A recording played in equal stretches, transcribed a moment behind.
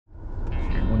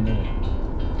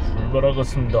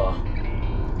출발하겠습니다.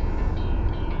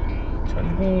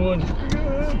 전공원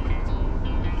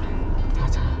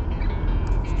자.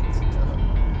 진짜로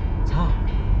자.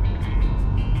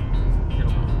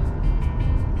 여러분.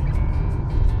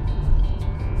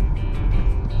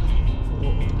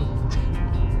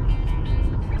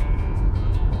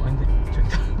 아닌데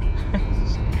저기다.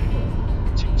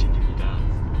 직진입니다.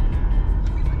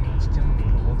 진짜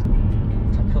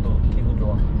잡혀도 기분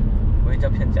좋아. 왜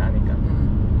잡혔는지 아니까.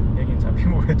 여긴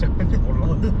잡히고 왜 잡혔는지 몰라.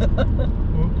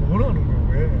 뭐라는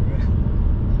거야? 왜?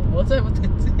 뭐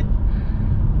잘못했지?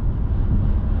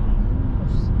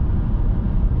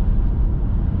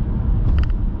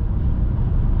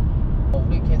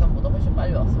 우리 계산보다 훨씬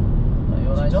빨리 왔어.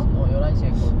 11시? 진짜? 11시에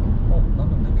했거든.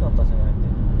 나는 늦게 왔다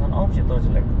생각했는데 난 9시에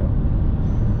떨어질라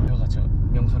했거든. 여기가 저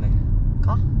명소네.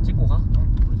 가? 찍고 가?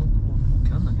 우리도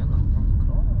괜찮나?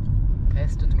 그럼.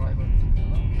 베스트 드라이버.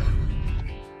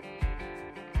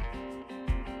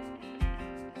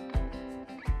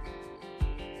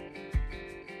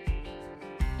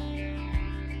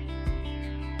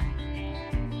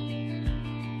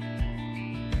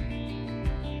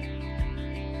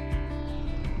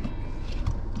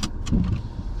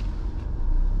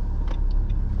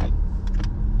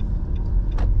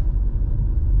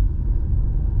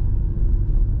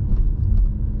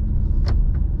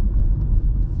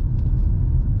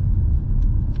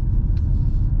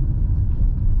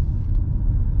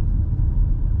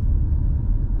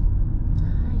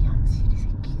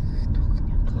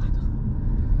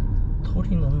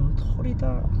 털이는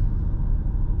털이다.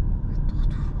 또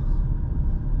들어와.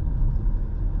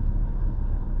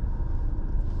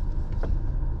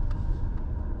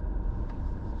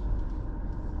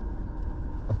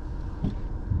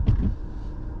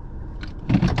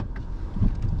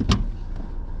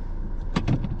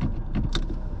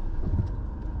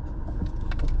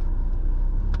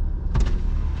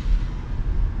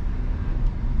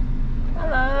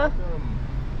 Hello.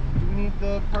 Do you need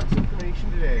the parks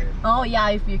information today? Oh yeah,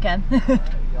 if you can.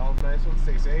 Y'all nice one,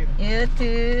 stay safe. You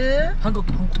too.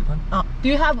 한국판. Oh, do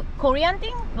you have Korean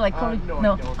thing? Like Korean? No, I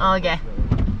No. don't. Oh, okay.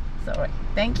 Sorry.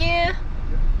 Thank you.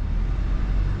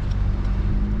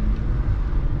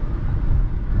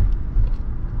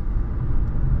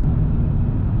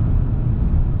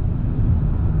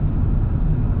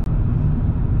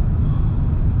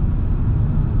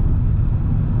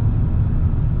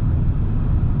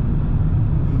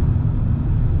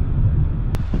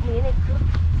 얘네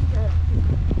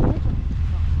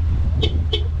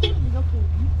이렇게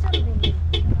일자로 되는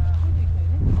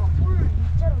뿔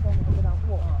일자로 되는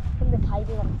거더라고. 근데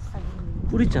바이브가 비슷하게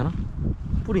뿔 있잖아.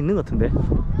 뿔 있는 것 같은데.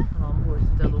 안 보여.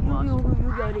 진짜 너무 아쉬워.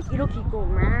 여기 이렇게 있고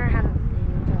하는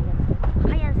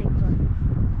하얀색 건.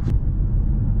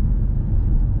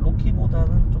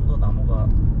 로키보다는 좀 더 나무가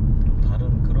좀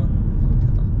다른 그런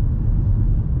형태다.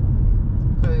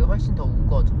 그리고 훨씬 더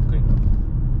우거져. 그러니까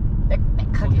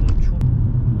빽빽하게. 거기는 추운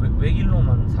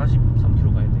외길로만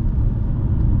 43km 가야 돼.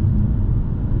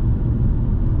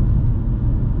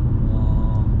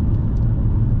 와.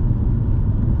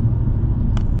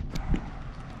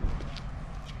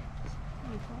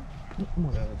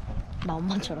 나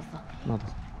엄마인 줄 알았어. 나도.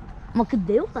 엄마 그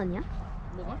내 옷 아니야?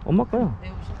 뭐가? 엄마 거야. 내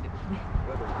옷이.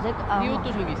 내 거. 네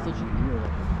옷도 저기 있어 지금.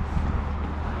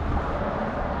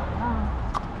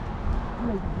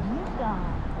 근데 진짜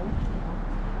어디가?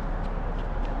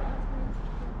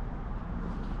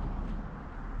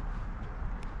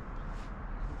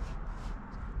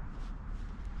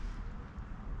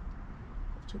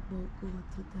 저 먹을 것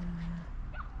같은데.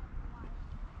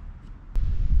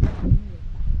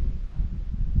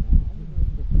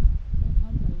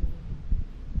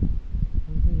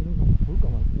 이런 거 한번 볼까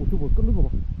봐. 옷도 뭐 끓는 거 봐.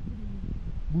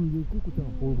 물 여기 끓고 있잖아.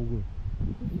 보글.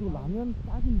 이거 라면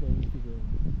딱인데 지금.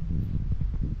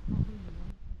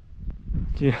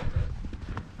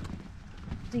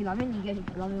 저기 라면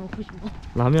얘기하니까 라면 먹고 싶어.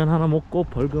 라면 하나 먹고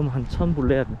벌금 한 1,000불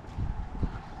내야 돼.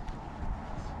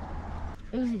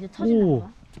 여기서 이제 터지는 오.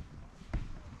 거야?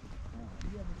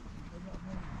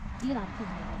 이건 안 터지네.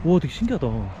 와, 되게 신기하다.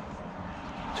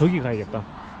 저기 가야겠다.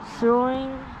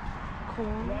 Throwing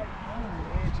corn.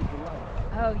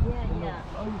 Oh yeah,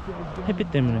 yeah.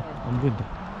 햇빛 때문에 안 보인다.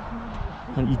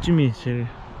 한 이쯤이 제일.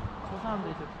 저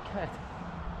사람들이 저렇게 켜야 돼.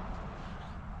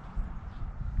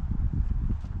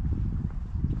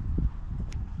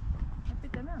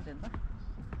 햇빛 때문에 안 된다.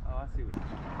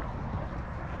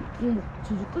 이거 뭐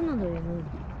주주 끊는다 얘는.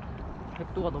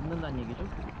 100도가 넘는다는 얘기죠?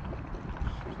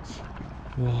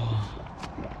 와.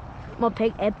 뭐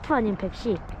 100F 아니면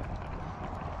 110.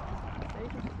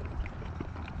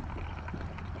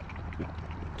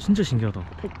 진짜 신기하다.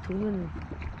 100 도면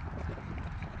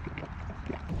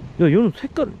얘는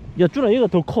색깔. 야 준아 얘가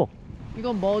더 커.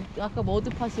 이건 아까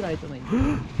머드팟이라 했잖아. 이거.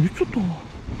 미쳤다.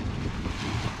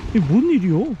 이게 뭔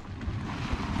일이야?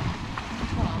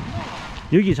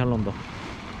 여기 잘 나온다.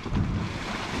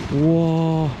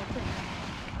 우와.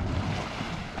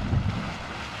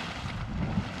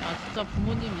 아 진짜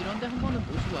부모님 이런데 한 번은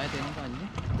모시고 와야 되는 거 아니야?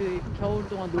 그 겨울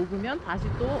동안 녹으면 다시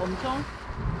또 엄청.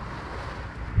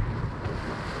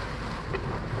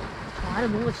 저 아래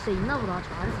뭔가 진짜 있나 보다.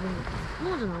 저 아래서 뭔가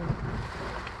뿜어져 나오네.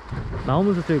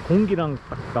 나오면서 저기 공기랑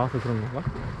딱 나와서 그런 건가?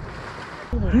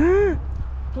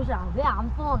 도대체 왜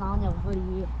안 뿜어 나오냐고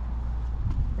소리.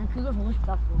 난 그걸 보고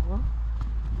싶다고.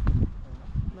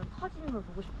 난 터지는 걸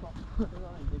보고 싶어.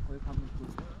 이제 거의 가면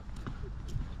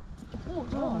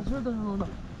어머 저러다.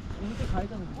 이렇게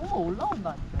가이져는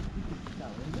올라온다. 진짜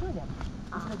왜 그러냐.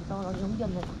 아 나 연기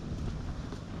안 나.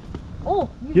 오!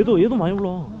 얘도 많이 올라.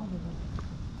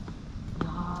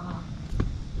 와.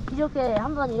 이렇게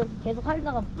한번 이렇게 계속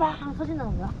하려다가 빵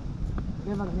터진다는 거야?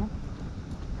 열받으면?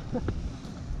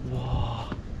 와.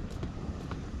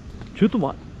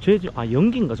 쟤도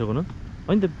연기인가 저거는?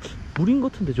 아니 근데 물인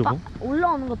것 같은데 저거?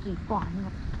 올라오는 것도 있고 아닌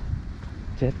것도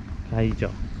있고. 제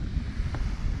가이저.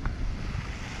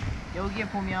 여기에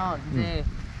보면 이제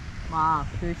막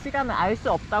그 시간을 알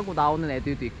수 없다고 나오는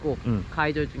애들도 있고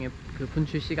가이저 중에 그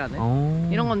분출 시간을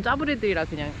이런 건 짜부리들이라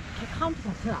그냥 카운트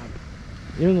자체를 안 해.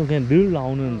 이런 건 그냥 늘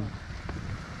나오는.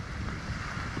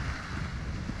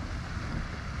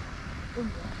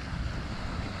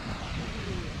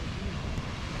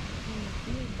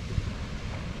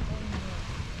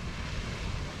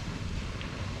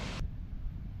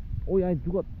 오, 야,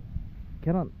 누가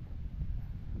계란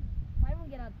삶은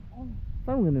계란.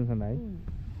 삶은 게 냄새 나요?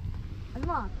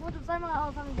 아줌마, 그거 좀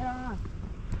삶아, 삶은 계란.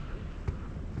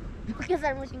 몇 개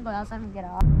삶으신 거야, 삶은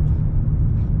계란?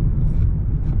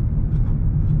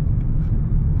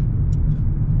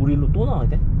 우리 일로 또 나와야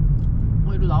돼?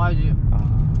 이리로 나와야지.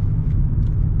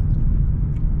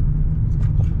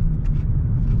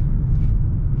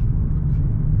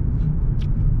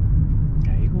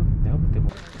 야, 이거 내가 볼 때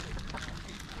뭐.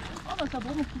 나 진짜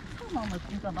너무 불쌍한 마음이야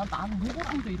진짜. 나는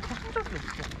누구랑도 이렇게 한 적이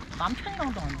없어.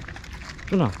 남편이랑도 안 해.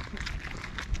 준아,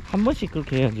 한 번씩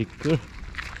그렇게 해야지.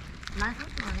 난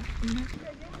상큼하네.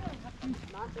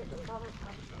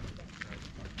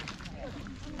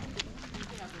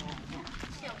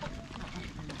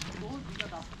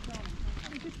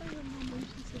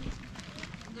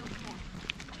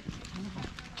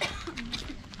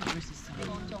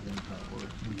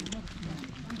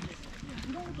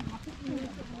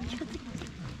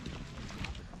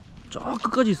 저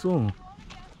끝까지 있어.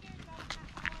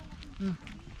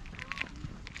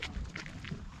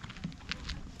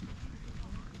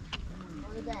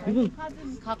 이건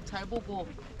사진 각 잘 보고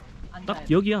앉아야 딱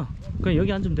돼. 여기야. 그냥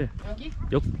여기 앉으면 돼. 여기?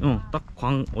 딱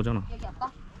광 오잖아. 여기 아빠?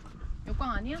 역광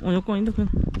아니야? 여권인데 그냥.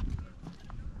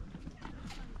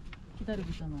 기다리고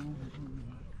있잖아.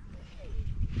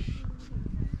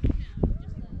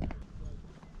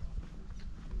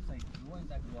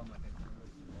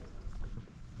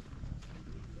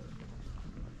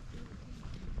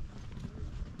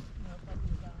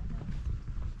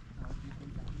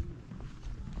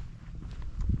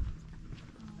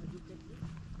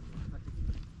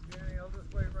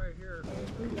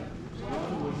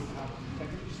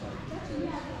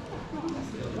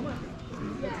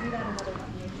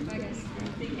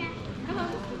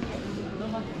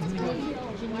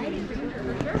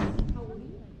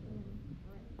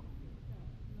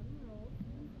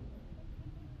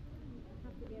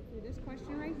 This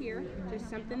question right here, just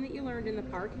something that you learned in the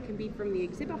park. It can be from the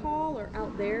exhibit hall or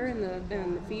out there in the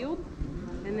field,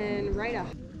 and then write a.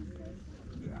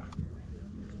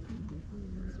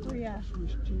 Yeah.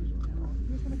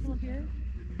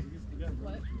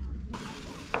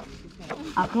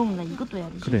 아, 그럼 나 이것도 해야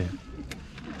되지. 그래.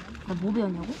 나 뭐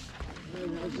배웠냐고?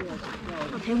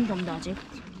 나 배운 게 없는데 아직.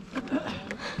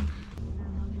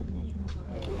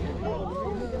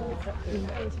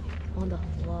 온다.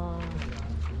 와.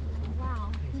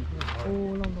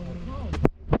 오, 올라온다.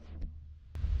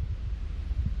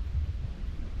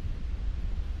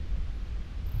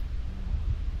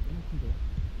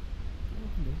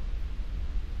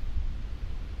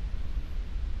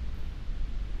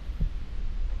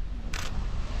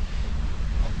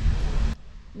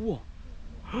 우와.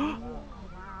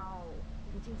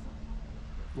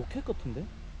 로켓 같은데?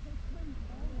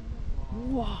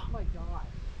 우와.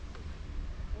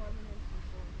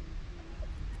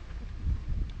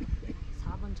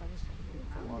 4번 잘했어.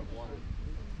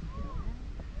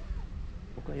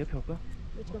 볼까? 옆에 볼까?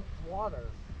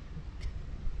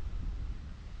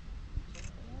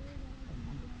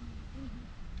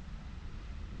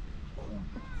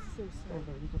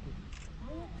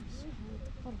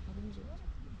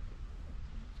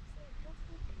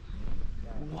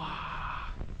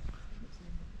 와,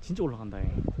 진짜 올라간다.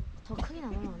 더 크게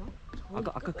나가나?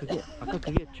 아까 그게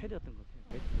최대였던 것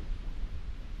같아.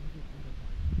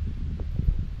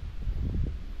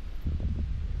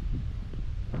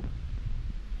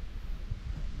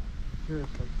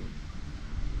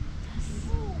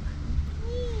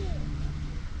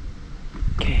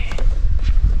 오케이.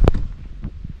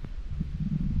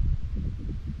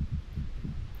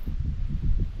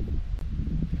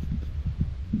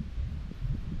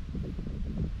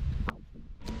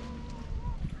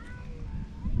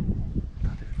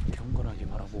 다들 경건하게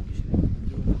바라보고 계시네요.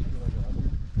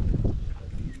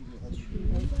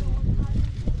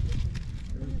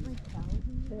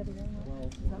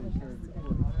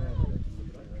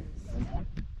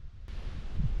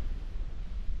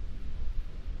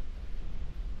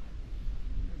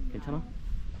 괜찮아?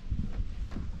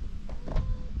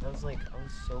 I was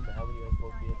so mad when you guys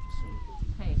woke me up to sleep.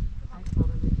 Hey, I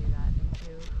totally do that. Thank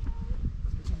you.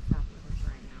 We can stop with this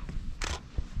right now.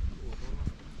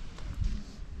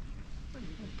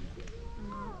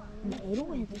 근데 에로고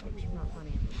해야 돼.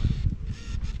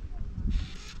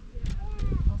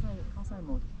 화살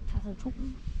뭐? 자살 촉?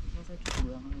 화살 쪽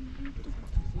뭐야?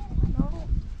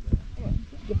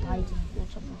 이게 바이지.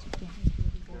 첫 번째 게.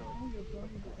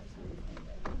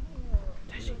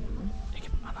 대신 이렇게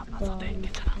안 써도 돼.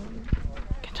 괜찮아.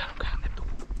 괜찮아. 그냥 냅둬.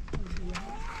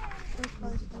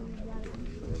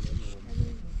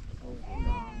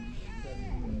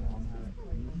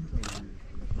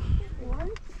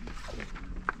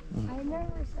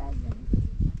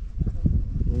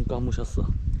 눈 감으셨어.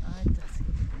 아, 진짜.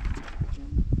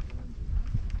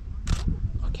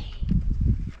 오케이.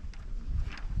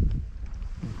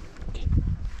 오케이.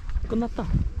 끝났다.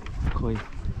 거의.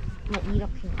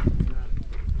 이렇게.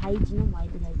 바이지는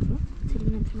와이드라이프,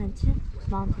 트리는 플랜츠,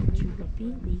 마운틴 지오그래피,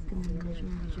 메이크는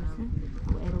내셔널 리소스,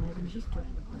 에로웨는 히스토리.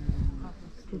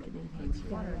 그렇게 돼.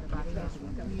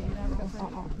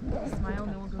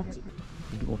 맞지?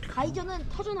 가이저는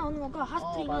터져 나오는 거가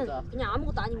핫스프링은 그냥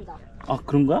아무것도 아닙니다. 아,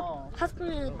 그런 거야?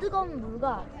 핫스프링은 뜨거운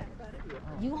물과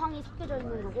유황이 섞여져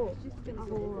있는 거고,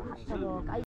 하고 저거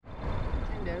가이.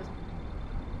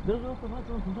 내려가서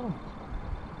하지만 괜찮아.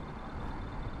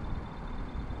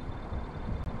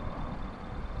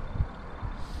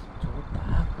 저거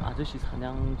딱 아저씨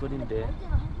사냥거리인데.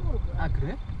 아,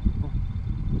 그래?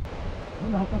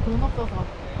 근데 아까 돈 없어서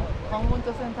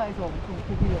방문자 센터에서 엄청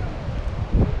고기려고.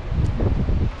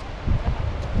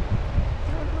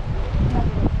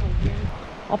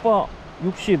 아빠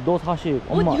 60, 너 40,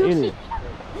 엄마 1.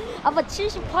 아빠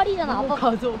 78이잖아. 아빠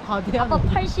가져, 과대하는 아빠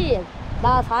 80,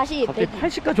 나 40. 갑자기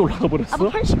 80까지 올라가 버렸어? 아빠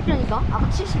 80이라니까? 아빠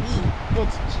 72. 네,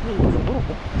 72. 75 정도잖아.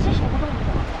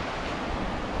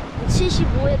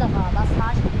 75에다가 나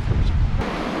 40, 30.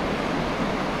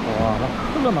 와, 나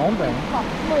흘러 나온다.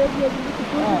 엄마 여기 이렇게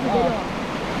돌면서 내려와.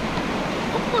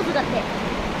 폭포수 같아.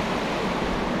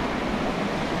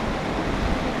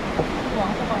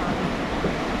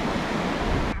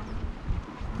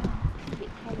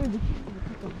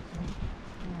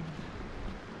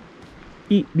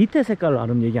 이 밑에 색깔을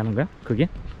아름 얘기하는 거야? 그게?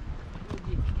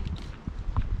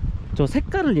 저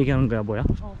색깔을 얘기하는 거야, 뭐야?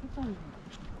 색깔이.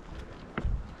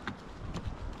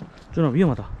 준아,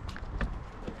 위험하다.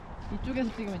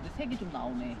 이쪽에서 찍으면 이제 색이 좀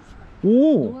나오네.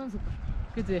 오! 노란색.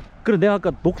 그치? 그래, 내가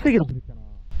아까 녹색이라고 그랬잖아.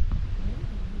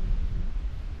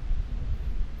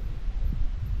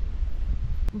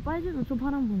 빨주노 저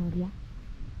파란 분 어디야?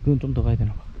 그건 좀 더 가야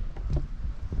되나 봐.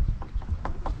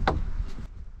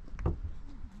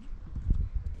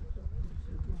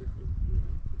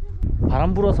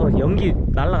 바람 불어서 연기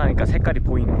날아가니까 색깔이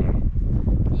보이네.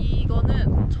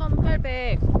 이거는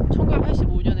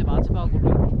 1985년에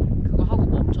마지막으로 그거 하고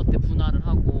멈췄대. 분할을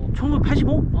하고.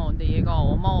 1985? 근데 얘가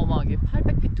어마어마하게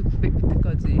 800피트,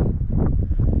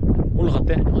 900피트까지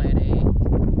올라갔대? LA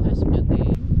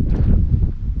 80년대에.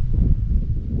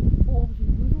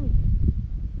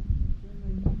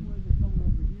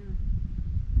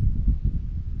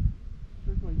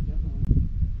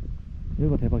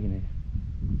 여기가 대박이네.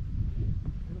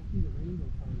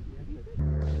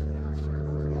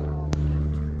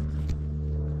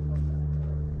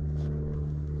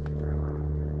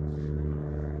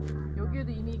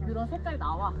 여기에도 이미 그런 색깔이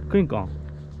나와. 그러니까.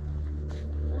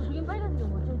 저긴 빨간색이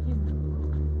뭐죠?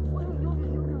 지금 여기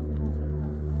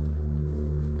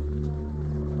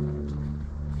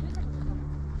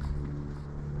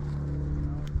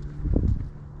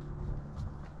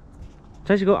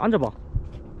자식, 그거 앉아봐.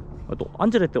 또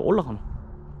앉으랬대 올라가노.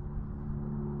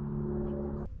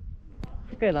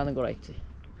 색깔이 나는 거라 했지.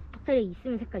 박테리아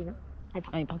있으면 색깔이 나?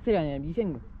 아니 박테리아 아니라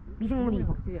미생물. 미생물이.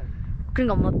 박테리아.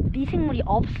 그러니까 뭐 미생물이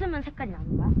없으면 색깔이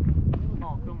나는 거야?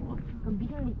 그런 거 같아. 그럼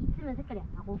미생물이 있으면 색깔이 안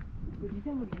나고? 그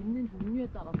미생물이 있는 종류에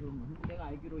따라 그런 거. 내가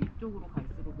알기로 이쪽으로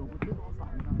갈수록 너무 뜨거워서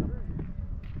안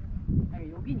나가.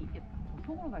 아니 여긴 있겠다.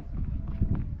 속으로 갈수록.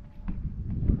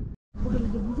 거기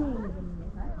이게 미생물이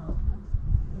되는 거야?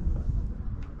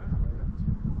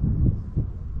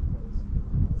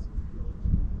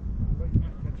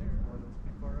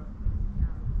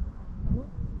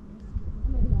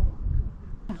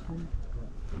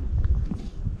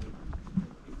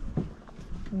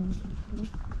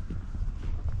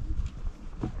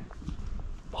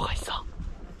 뭐가 있어?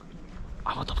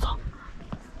 아무것도 없어.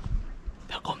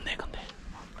 별거 없네 근데.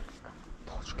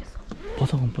 더워 죽겠어.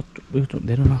 버섯은 이거 좀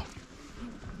내려놔.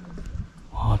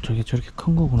 아 저게 저렇게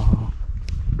큰 거구나.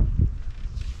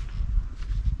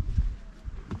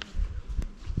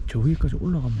 저 위까지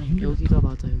올라가면 힘들어. 여기가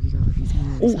맞아. 여기가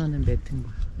미생물이 오! 사는 매트인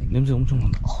거야. 냄새 엄청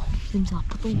난다. 냄새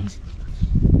아파 또 냄새.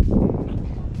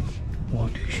 와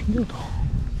되게 신기하다.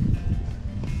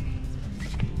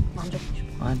 만져보고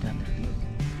싶어. 안돼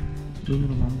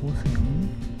눈으로만 보세요.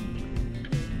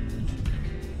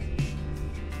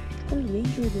 근데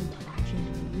레이저들은 다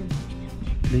만지는데 왜 만지냐?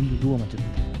 렌즈 누가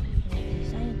만졌는데?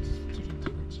 사이언티스트들은 다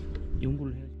만지는데.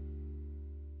 연구를 해.